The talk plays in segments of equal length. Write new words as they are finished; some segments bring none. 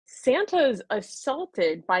Santa's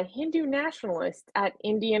assaulted by Hindu nationalists at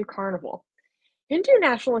Indian Carnival. Hindu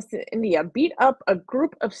nationalists in India beat up a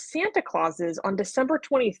group of Santa Clauses on December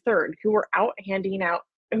 23rd who were handing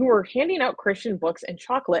out Christian books and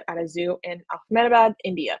chocolate at a zoo in Ahmedabad,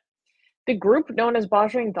 India. The group, known as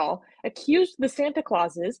Bajrang Dal, accused the Santa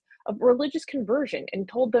Clauses of religious conversion and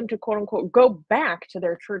told them to quote-unquote go back to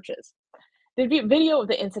their churches. The video of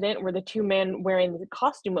the incident where the two men wearing the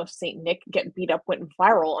costume of Saint Nick get beat up went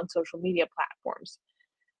viral on social media platforms.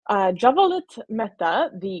 Javalit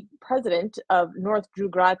Mehta, the president of North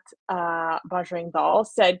Gujarat Bajrang Dal,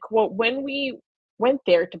 said, quote, when we went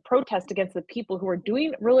there to protest against the people who were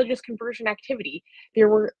doing religious conversion activity, there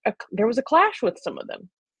was a clash with some of them.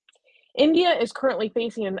 India is currently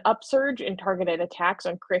facing an upsurge in targeted attacks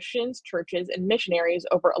on Christians, churches, and missionaries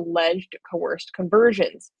over alleged coerced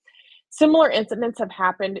conversions. Similar incidents have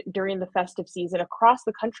happened during the festive season across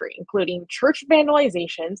the country, including church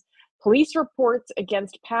vandalizations, police reports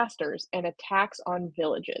against pastors, and attacks on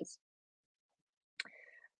villages.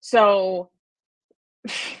 So,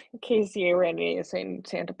 KCA Randy is saying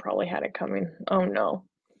Santa probably had it coming. Oh no.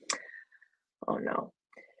 Oh no.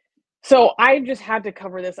 So I just had to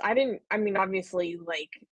cover this. Obviously, like,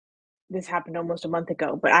 this happened almost a month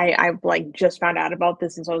ago, but I like just found out about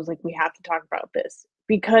this, and so I was like, we have to talk about this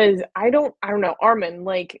because I don't know, Armin,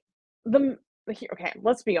 like okay,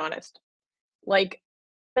 let's be honest. Like,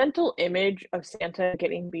 mental image of Santa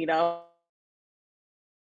getting beat up,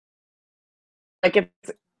 like,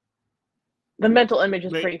 it's the mental image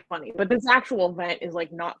is pretty funny, but this actual event is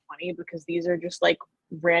like not funny because these are just like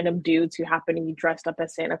random dudes who happen to be dressed up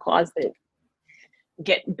as Santa Claus that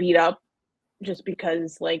get beat up just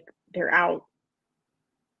because like they're out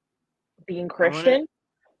being Christian.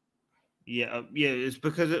 It's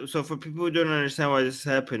because so for people who don't understand why this is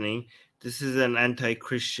happening, this is an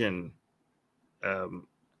anti-Christian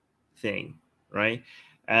thing, right?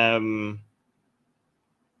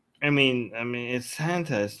 It's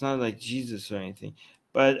Santa. It's not like Jesus or anything.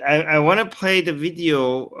 But I want to play the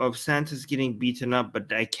video of Santa's getting beaten up,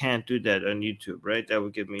 but I can't do that on YouTube, right? That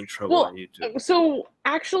would get me in trouble on YouTube. So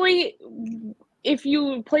actually, if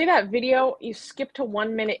you play that video, you skip to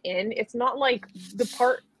 1 minute in. It's not like the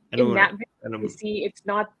part in that video you see. It's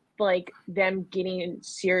not like them getting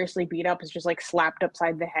seriously beat up. It's just like slapped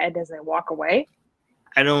upside the head as they walk away.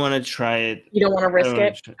 I don't want to try it. You don't want to risk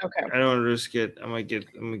it? Okay. I don't want to risk it. I'm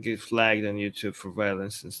gonna get flagged on YouTube for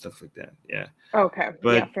violence and stuff like that. Yeah. Okay.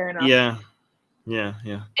 But yeah, fair enough. Yeah.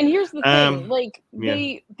 And here's the thing, like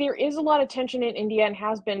there is a lot of tension in India and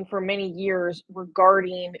has been for many years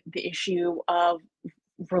regarding the issue of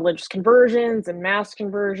religious conversions and mass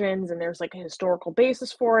conversions, and there's like a historical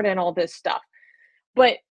basis for it and all this stuff.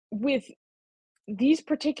 But with these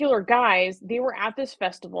particular guys, they were at this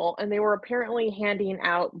festival and they were apparently handing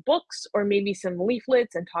out books or maybe some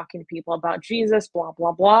leaflets and talking to people about Jesus, blah,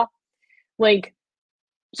 blah, blah. Like,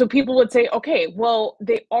 so people would say, okay, well,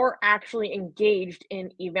 they are actually engaged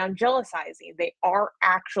in evangelizing. They are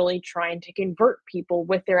actually trying to convert people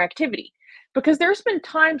with their activity. Because there's been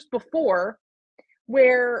times before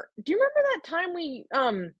where, do you remember that time we,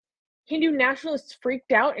 Hindu nationalists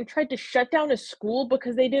freaked out and tried to shut down a school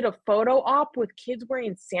because they did a photo op with kids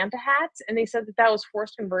wearing Santa hats, and they said that was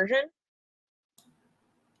forced conversion?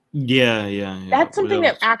 Yeah. That's something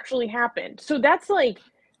that actually happened. So that's like,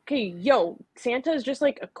 okay, Santa is just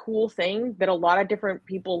like a cool thing that a lot of different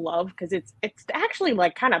people love because it's actually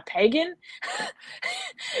like kind of pagan.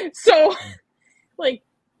 So, like,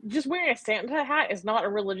 just wearing a Santa hat is not a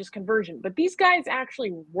religious conversion, but these guys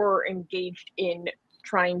actually were engaged in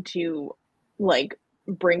trying to like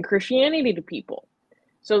bring Christianity to people.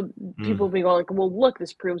 So people will be going like, well, look,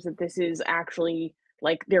 this proves that this is actually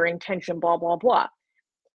like their intention, blah, blah, blah.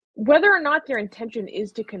 Whether or not their intention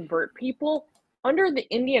is to convert people, under the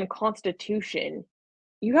Indian Constitution,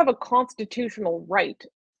 you have a constitutional right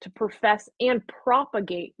to profess and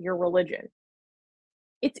propagate your religion.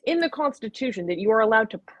 It's in the Constitution that you are allowed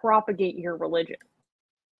to propagate your religion.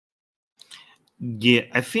 Yeah,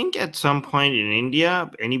 I think at some point in India,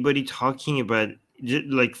 anybody talking about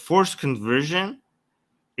like forced conversion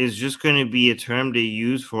is just going to be a term they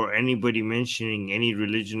use for anybody mentioning any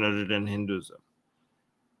religion other than Hinduism.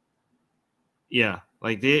 Yeah,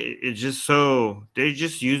 like they're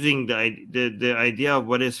just using the idea of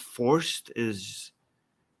what is forced is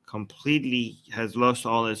completely has lost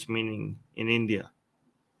all its meaning in India.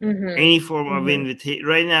 Any form of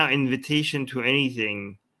invitation to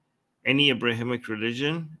anything, any Abrahamic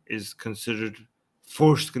religion is considered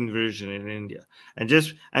forced conversion in India. And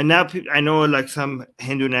now I know like some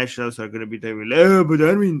Hindu nationalists are going to be telling me, oh, but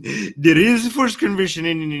I mean, there is forced conversion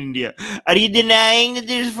in India. Are you denying that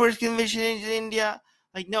there's forced conversion in India?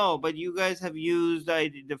 Like, no, but you guys have used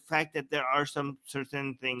the fact that there are some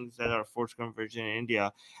certain things that are forced conversion in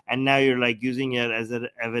India, and now you're like using it as an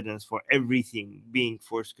evidence for everything being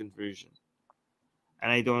forced conversion.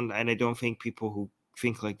 And I don't think people who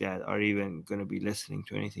think like that are even going to be listening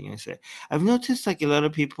to anything I say. I've noticed like a lot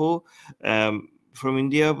of people from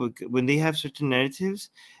India, when they have certain narratives,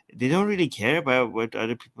 they don't really care about what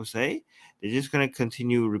other people say. They're just going to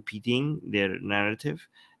continue repeating their narrative,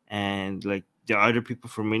 and like the other people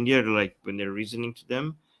from India, like when they're reasoning to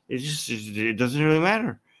them, it doesn't really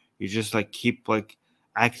matter. You just like keep like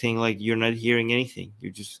acting like you're not hearing anything.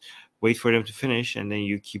 You just wait for them to finish, and then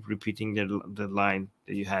you keep repeating the line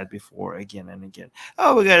that you had before again and again.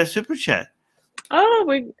 Oh, we got a super chat.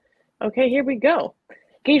 Okay, here we go.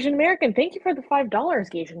 Gasian American, thank you for the $5,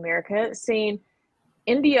 Gasian America, saying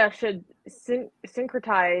India should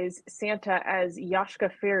syncretize Santa as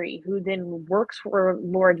Yashka Fairy, who then works for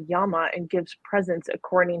Lord Yama and gives presents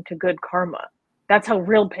according to good karma. That's how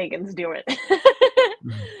real pagans do it.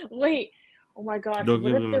 Wait, oh my gosh, what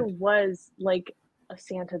if there was like a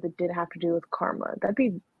Santa that did have to do with karma? That'd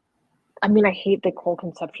be, I mean, I hate the whole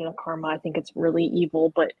conception of karma. I think it's really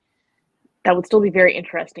evil, but that would still be very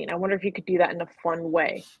interesting. I wonder if you could do that in a fun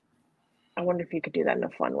way.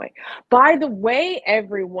 By the way,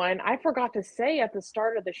 everyone, I forgot to say at the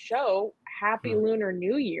start of the show, Happy Lunar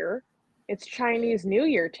New Year. It's Chinese New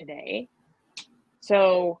Year today.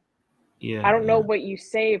 So I don't know what you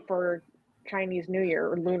say for Chinese New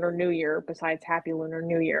Year or Lunar New Year besides Happy Lunar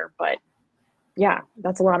New Year, but yeah,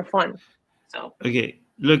 that's a lot of fun. So okay,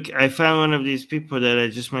 look, I found one of these people that I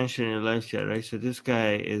just mentioned in the live chat, right? So this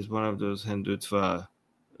guy is one of those Hindutva,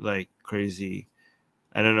 like crazy,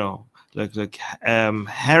 I don't know, like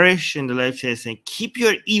Harish in the live chat is saying, keep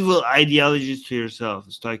your evil ideologies to yourself.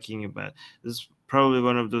 It's talking about this is probably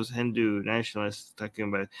one of those Hindu nationalists talking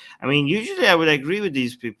about. I mean, usually I would agree with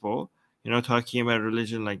these people, talking about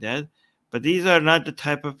religion like that. But these are not the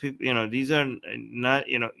type of people, these are not,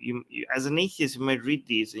 you as an atheist, you might read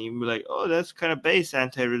these and you'd be like, oh, that's kind of base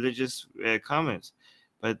anti-religious comments.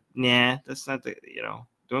 But nah, that's not the,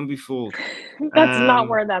 don't be fooled. That's not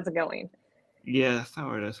where that's going. Yeah, that's not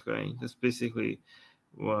where that's going. That's basically,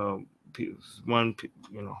 well, people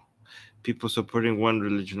supporting one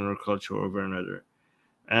religion or culture over another.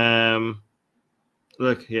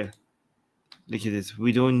 Look here. Look at this.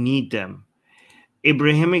 We don't need them.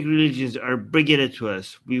 Abrahamic religions are bigoted to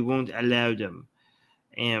us. We won't allow them.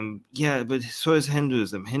 Yeah, but so is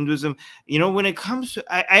Hinduism. When it comes to,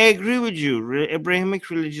 I agree with you.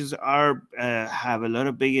 Abrahamic religions are have a lot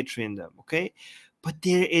of bigotry in them. Okay, but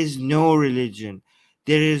there is no religion.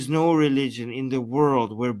 There is no religion in the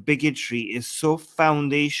world where bigotry is so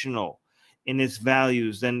foundational in its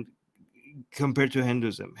values than compared to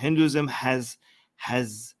Hinduism. Hinduism has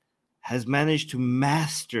managed to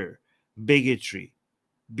master bigotry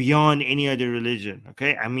beyond any other religion.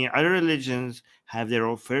 Okay, I mean, other religions have their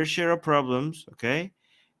own fair share of problems. Okay,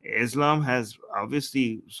 Islam has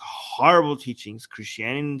obviously horrible teachings.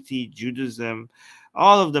 Christianity, Judaism,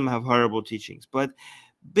 all of them have horrible teachings. But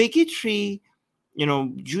bigotry,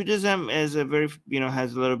 Judaism is a very,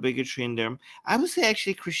 has a lot of bigotry in them. I would say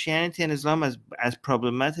actually Christianity and Islam, as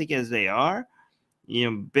problematic as they are,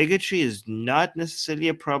 bigotry is not necessarily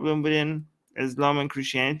a problem within Islam and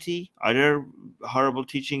Christianity. Other horrible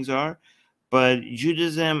teachings are, but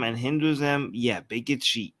Judaism and Hinduism, yeah,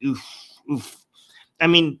 bigotry, oof. I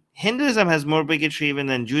mean, Hinduism has more bigotry even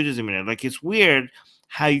than Judaism in it. Like, it's weird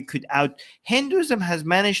how you could Hinduism has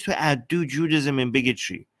managed to outdo Judaism in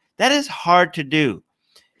bigotry. That is hard to do.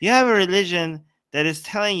 You have a religion that is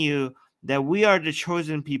telling you that we are the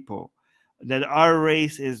chosen people, that our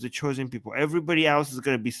race is the chosen people. Everybody else is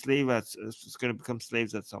going to be is going to become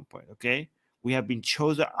slaves at some point. Okay, we have been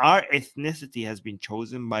chosen. Our ethnicity has been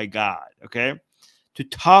chosen by God. Okay, to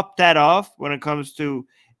top that off when it comes to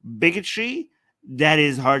bigotry, that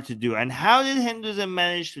is hard to do. And how did Hinduism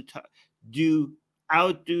manage to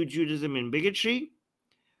outdo Judaism in bigotry?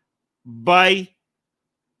 By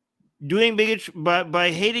doing bigotry, by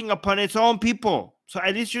hating upon its own people. So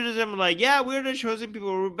at least Judaism, like, yeah, we're the chosen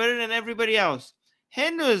people, we're better than everybody else.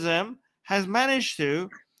 Hinduism has managed to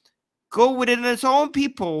go within its own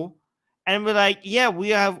people and be like, yeah, we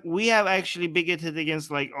have actually bigoted against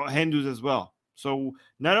like Hindus as well. So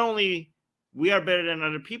not only we are better than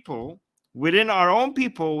other people, within our own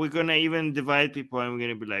people, we're gonna even divide people, and we're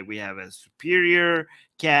gonna be like, we have a superior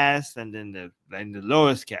caste and then the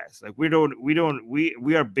lowest caste. Like we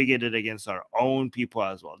are bigoted against our own people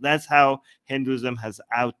as well. That's how Hinduism has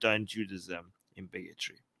outdone Judaism in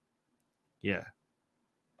bigotry. Yeah.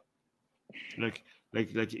 Like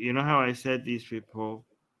you know how I said these people,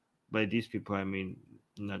 by these people I mean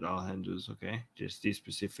not all Hindus, okay? Just these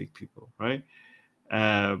specific people, right?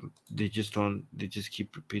 They just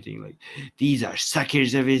keep repeating like these are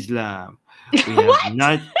suckers of Islam. We have What?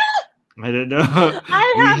 not I don't know.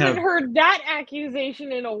 I We haven't have heard that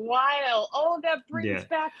accusation in a while. Oh, that brings yeah.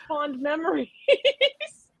 back fond memories.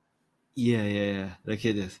 Yeah. Look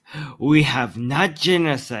at this. We have not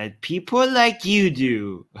genocide people like you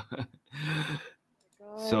do.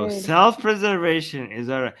 So God. self-preservation is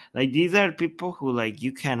all right. Like these are people who like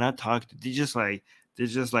you cannot talk to. They're just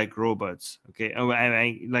like robots. Okay. Oh,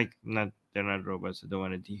 I like not they're not robots. I don't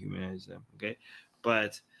want to dehumanize them. Okay.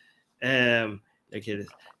 But look at this.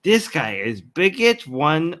 This guy is bigot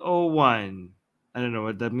 101. I don't know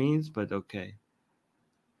what that means, but okay.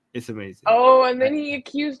 It's amazing. Oh, and then he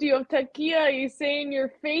accused you of takia. He's saying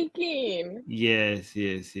you're faking. Yes.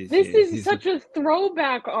 This is He's such a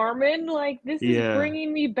throwback, Armin. Like, this is yeah.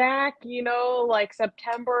 bringing me back, like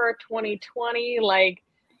September 2020, like,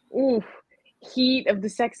 oof, heat of the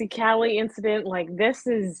Sexy Cali incident. Like, this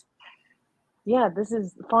is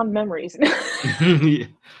fond memories.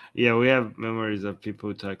 Yeah, we have memories of people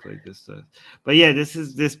who talk like this stuff. But yeah,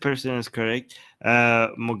 this person is correct.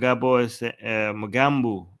 Mogambu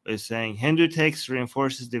is saying Hindu text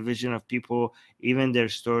reinforces division of people. Even their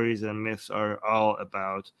stories and myths are all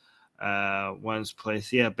about one's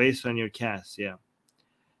place. Yeah, based on your caste. Yeah.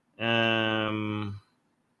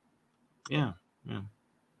 Yeah.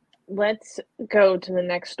 Let's go to the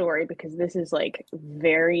next story because this is like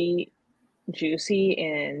very juicy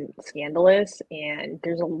and scandalous, and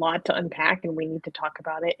there's a lot to unpack, and we need to talk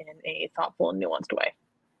about it in a thoughtful and nuanced way.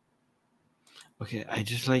 Okay, I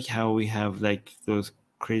just like how we have like those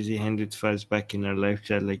crazy handed files back in our live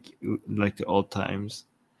chat, like the old times.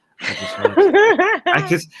 I just want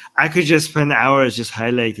I could just spend hours just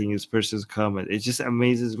highlighting this person's comment. It just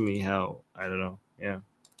amazes me how I don't know. Yeah.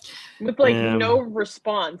 With like no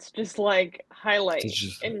response, just like highlight,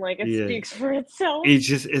 and like it yeah. speaks for itself.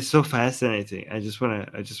 It's so fascinating. I just wanna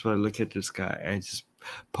look at this guy and just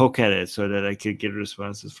poke at it so that I could get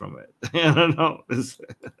responses from it. I don't know.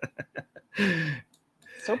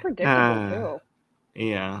 So predictable too.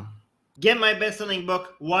 Yeah. Get my best-selling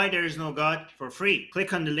book, Why There Is No God, for free.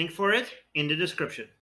 Click on the link for it in the description.